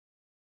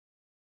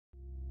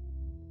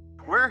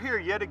We're here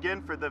yet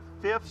again for the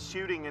 5th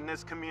shooting in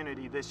this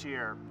community this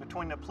year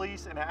between the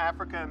police and an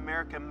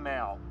African-American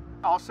male.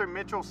 Officer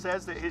Mitchell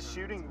says that his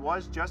shooting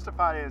was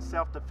justified in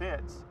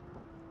self-defense.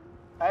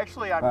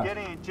 Actually, I'm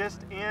getting it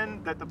just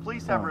in that the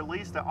police have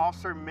released that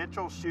Officer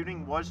Mitchell's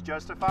shooting was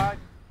justified.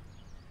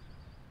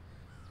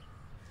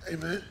 Hey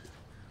man,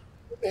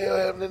 what the hell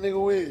happened to that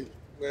nigga Wiz?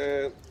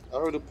 Man, I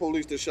heard the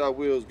police that shot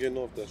Wills getting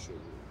off that shit.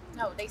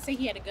 No, they say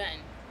he had a gun.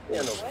 Yeah,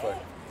 no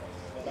fuck.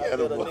 Yeah,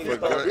 no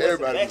motherfucker.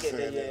 Everybody was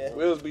saying that.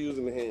 Wills be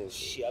using the hands.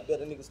 Shit, I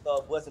bet a nigga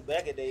start busting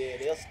back at their ass,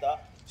 they'll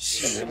stop.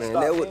 Shit, man,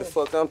 that's what the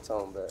fuck I'm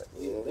talking about.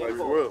 Yeah, like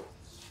for real.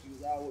 You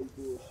was always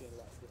bullshitting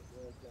like that, you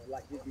know what I'm saying?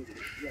 Like this nigga,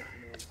 yeah,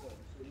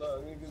 you know what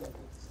I'm saying?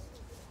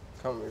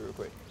 Come here real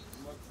quick.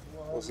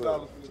 What's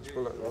up?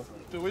 Pull up, man.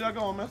 Dude, where y'all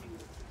going, man?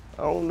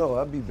 I don't know.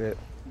 I'll be back.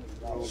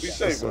 Be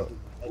safe, man.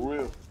 For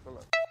real.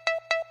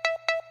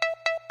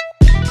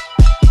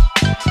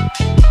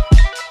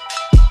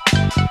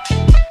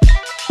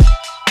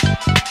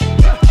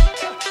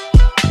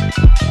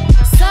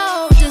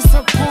 So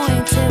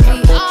disappointed,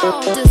 we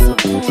all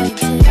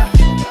disappointed.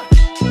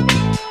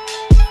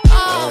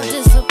 All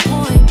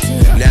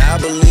disappointed. Now I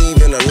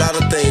believe in a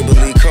lot of things,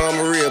 believe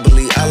karma real,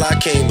 believe Allah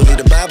can't, believe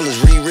the Bible is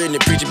rewritten, the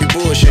preacher be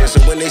bullshit. So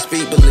when they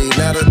speak, believe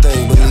not a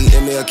thing, believe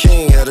ML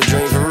King had a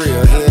dream for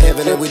real. He in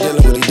heaven and we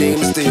dealing with these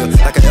demons still,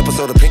 like an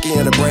episode of Pinky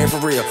and the Brain for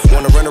real.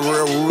 Wanna run the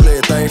real rule,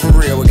 everything for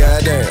real, well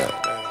goddamn.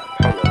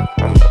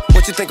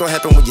 What you think gon'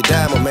 happen when you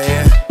die, my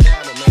man?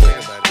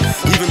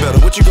 Even better,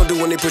 what you gon' do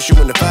when they push you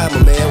in the fire,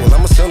 my man? Well,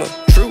 I'm a sinner,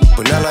 true,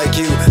 but not like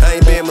you. I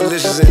ain't being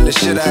malicious in the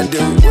shit I do.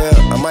 Well,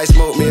 I might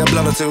smoke me a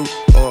blunt or two,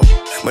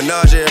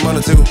 menage every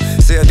month or two.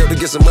 Say I dope to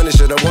get some money,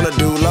 shit I wanna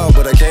do law,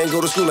 but I can't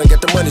go to school and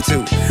get the money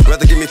too.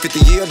 Rather give me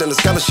 50 years than a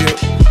scholarship.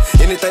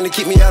 Anything to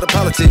keep me out of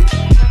politics.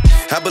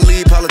 I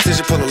believe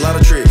politicians pull a lot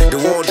of tricks. The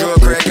war on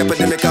drug, crack,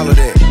 epidemic, all of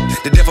that.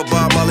 The death of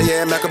Bob Marley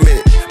and Malcolm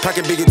X.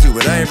 Pocket biggie too,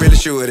 but I ain't really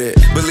sure of that.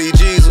 Believe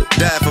Jesus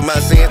died for my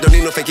sins. Don't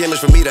need no fake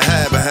image for me to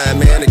hide behind,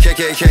 man. The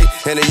KKK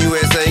and the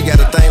USA got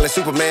a thing like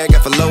Superman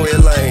got for low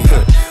air lane.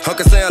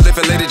 Uncle Sam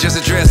lifting lady just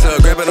a dress up,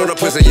 grabbing on her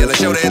pussy, yelling,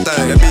 show that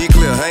thing. Now be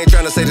clear, I ain't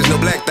trying to say there's no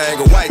black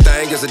thing or white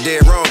thing. It's a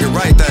dead wrong and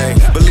right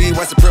thing. Believe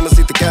white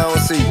supremacy, think I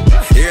don't see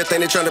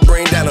everything they trying to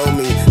bring down on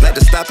me. Like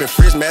to stop and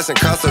freeze mass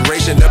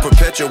incarceration, the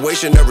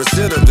perpetuation of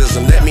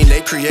recidivism. That mean they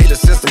create a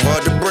system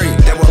hard to break.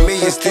 That why me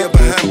is still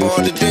behind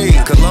bar today.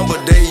 Columba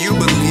Day, you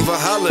believe a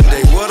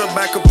holiday. What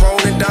about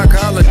Capone and Doc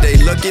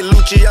Holliday? Lucky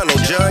Luciano,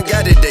 John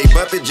Gotti Day,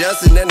 Bumpy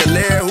Johnson and the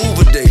Larry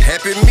Hoover Day.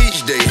 Happy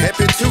Meach Day,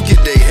 Happy Tukey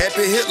Day,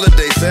 Happy Hitler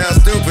Day.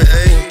 Sounds stupid,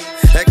 eh?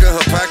 Heck of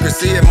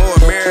hypocrisy and more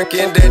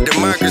American than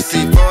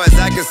democracy. Far as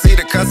I can see,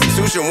 the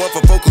Constitution one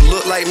for folk who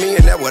look like me,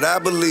 and that's what I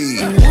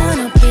believe. You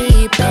wanna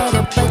be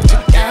better, but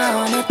you're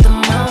down at the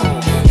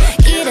moment.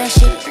 Get that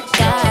shit,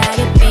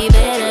 gotta be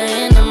better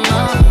in the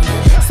moment.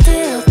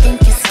 Still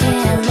think your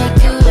skin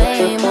make you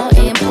way more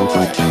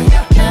important.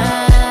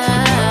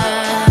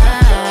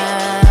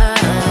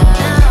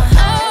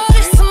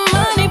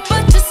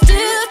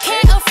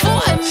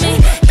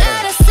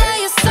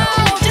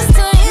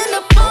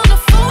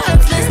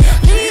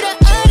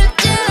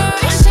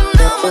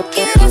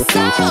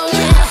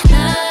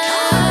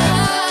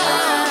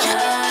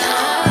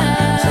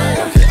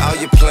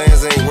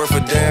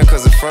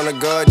 Front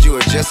of God, you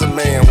are just a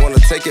man. Wanna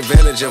take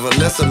advantage of a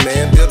lesser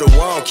man. Build a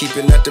wall,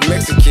 keeping at the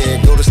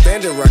Mexican. Go to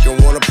Standing Rock and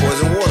wanna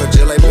poison water,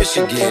 just like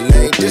Michigan.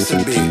 Ain't this a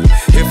big?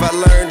 If I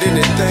learned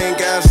anything,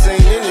 I've seen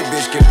any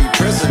bitch can be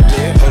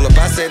president. Hold up,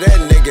 I say that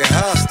nigga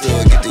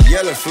hostile. Get the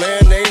yelling flare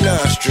in they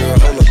nostril.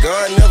 Hold up,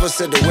 God never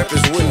said the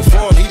weapons wouldn't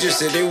form. He just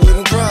said they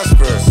wouldn't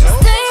prosper.